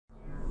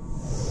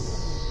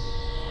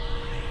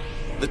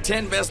The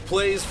 10 best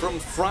plays from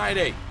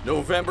Friday,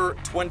 November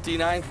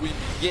 29th. We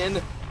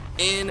begin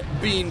in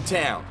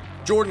Beantown.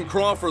 Jordan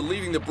Crawford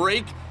leading the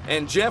break,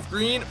 and Jeff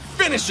Green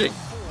finishing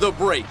the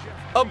break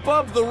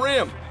above the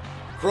rim.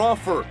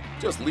 Crawford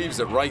just leaves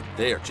it right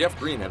there. Jeff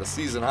Green had a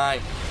season-high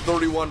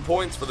 31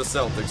 points for the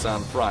Celtics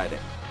on Friday.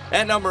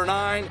 At number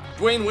 9,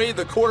 Dwayne Wade,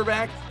 the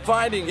quarterback,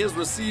 finding his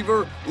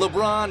receiver,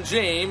 LeBron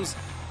James,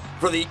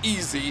 for the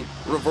easy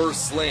reverse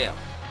slam.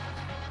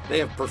 They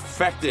have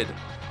perfected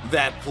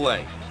that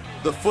play.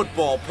 The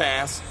football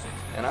pass,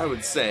 and I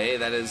would say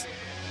that is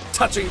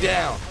touching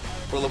down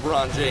for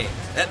LeBron James.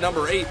 At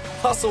number 8,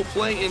 hustle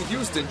play in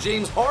Houston.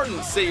 James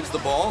Harden saves the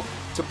ball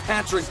to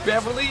Patrick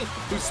Beverly,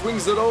 who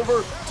swings it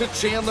over to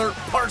Chandler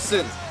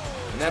Parsons.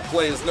 And that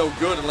play is no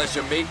good unless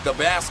you make the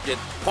basket.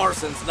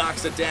 Parsons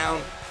knocks it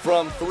down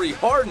from 3.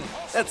 Harden,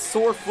 that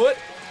sore foot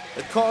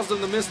that caused him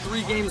to miss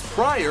 3 games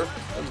prior,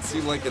 doesn't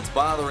seem like it's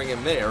bothering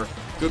him there.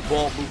 Good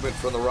ball movement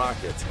from the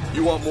Rockets.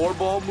 You want more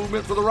ball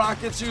movement for the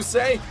Rockets, you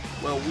say?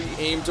 Well, we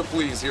aim to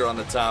please here on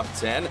the Top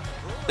 10.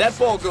 That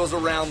ball goes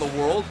around the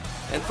world,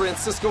 and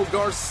Francisco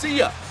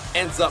Garcia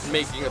ends up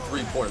making a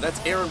 3-pointer.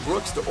 That's Aaron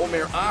Brooks to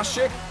Omer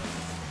Asik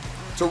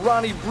to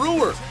Ronnie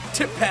Brewer,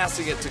 tip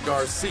passing it to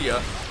Garcia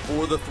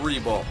for the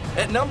 3-ball.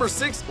 At number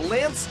 6,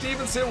 Lance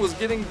Stevenson was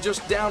getting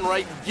just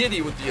downright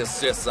giddy with the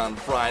assists on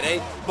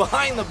Friday.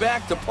 Behind the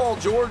back to Paul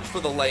George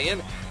for the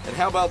lay-in. And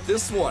how about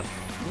this one?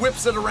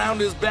 Whips it around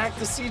his back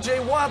to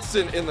C.J.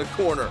 Watson in the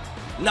corner,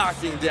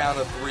 knocking down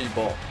a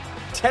 3-ball.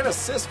 10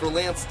 assists for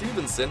Lance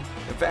Stevenson.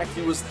 In fact,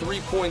 he was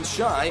 3 points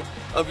shy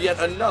of yet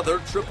another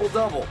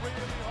triple-double.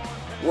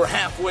 We're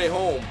halfway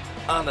home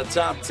on the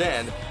Top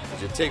 10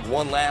 as you take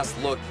one last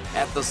look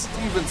at the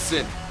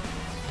Stevenson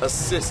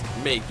assist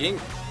making.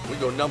 We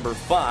go number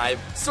 5,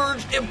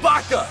 Serge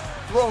Ibaka,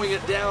 throwing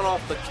it down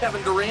off the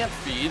Kevin Durant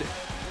feed.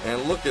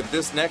 And look at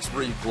this next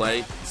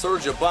replay.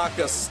 Serge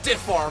Ibaka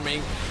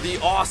stiff-arming the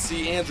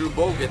Aussie Andrew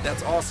Bogut.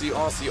 That's Aussie,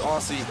 Aussie,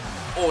 Aussie,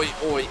 oi,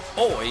 oi,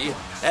 oi.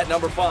 At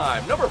number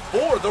 5. Number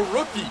 4, the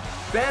rookie,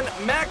 Ben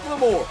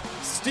McLemore,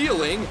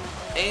 stealing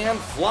and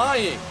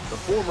flying. The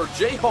former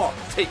Jayhawk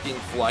taking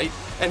flight,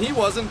 and he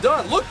wasn't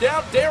done. Look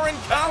out, Darren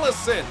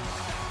Collison.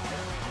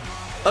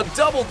 A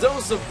double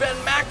dose of Ben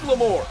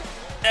McLemore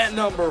at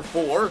number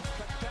 4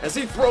 as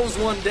he throws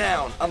one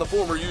down on the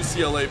former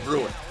UCLA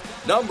Bruin.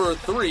 Number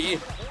 3,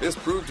 this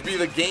proved to be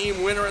the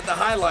game winner at the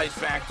Highlight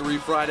Factory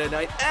Friday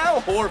night. Al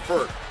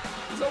Horford.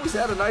 He's always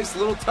had a nice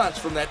little touch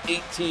from that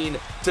 18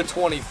 to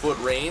 20 foot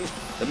range.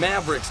 The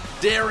Mavericks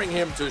daring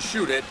him to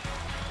shoot it,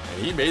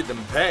 and he made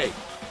them pay.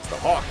 The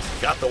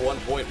Hawks got the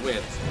 1-point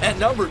win. At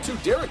number 2,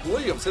 Derek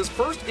Williams, his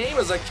first game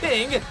as a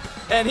King,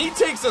 and he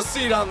takes a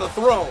seat on the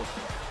throne.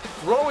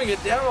 Throwing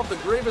it down off the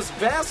Gravis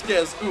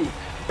Vasquez. Ooh,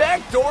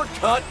 backdoor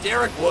cut,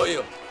 Derek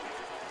Williams.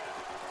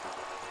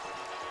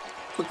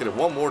 Look at it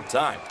one more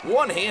time.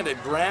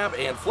 One-handed grab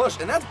and flush,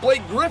 and that's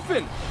Blake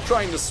Griffin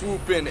trying to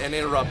swoop in and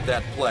interrupt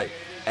that play.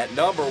 At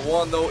number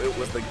 1, though, it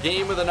was the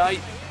game of the night,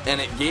 and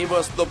it gave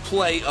us the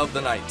play of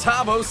the night.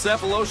 Thabo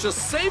Sefolosha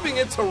saving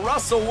it to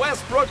Russell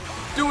Westbrook,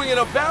 doing an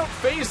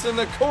about-face in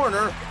the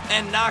corner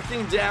and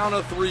knocking down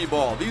a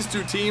 3-ball. These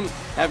two teams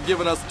have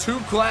given us 2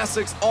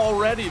 classics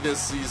already this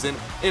season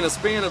in a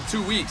span of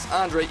 2 weeks.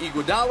 Andre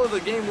Iguodala, the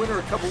game winner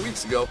a couple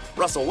weeks ago.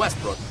 Russell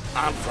Westbrook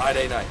on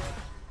Friday night.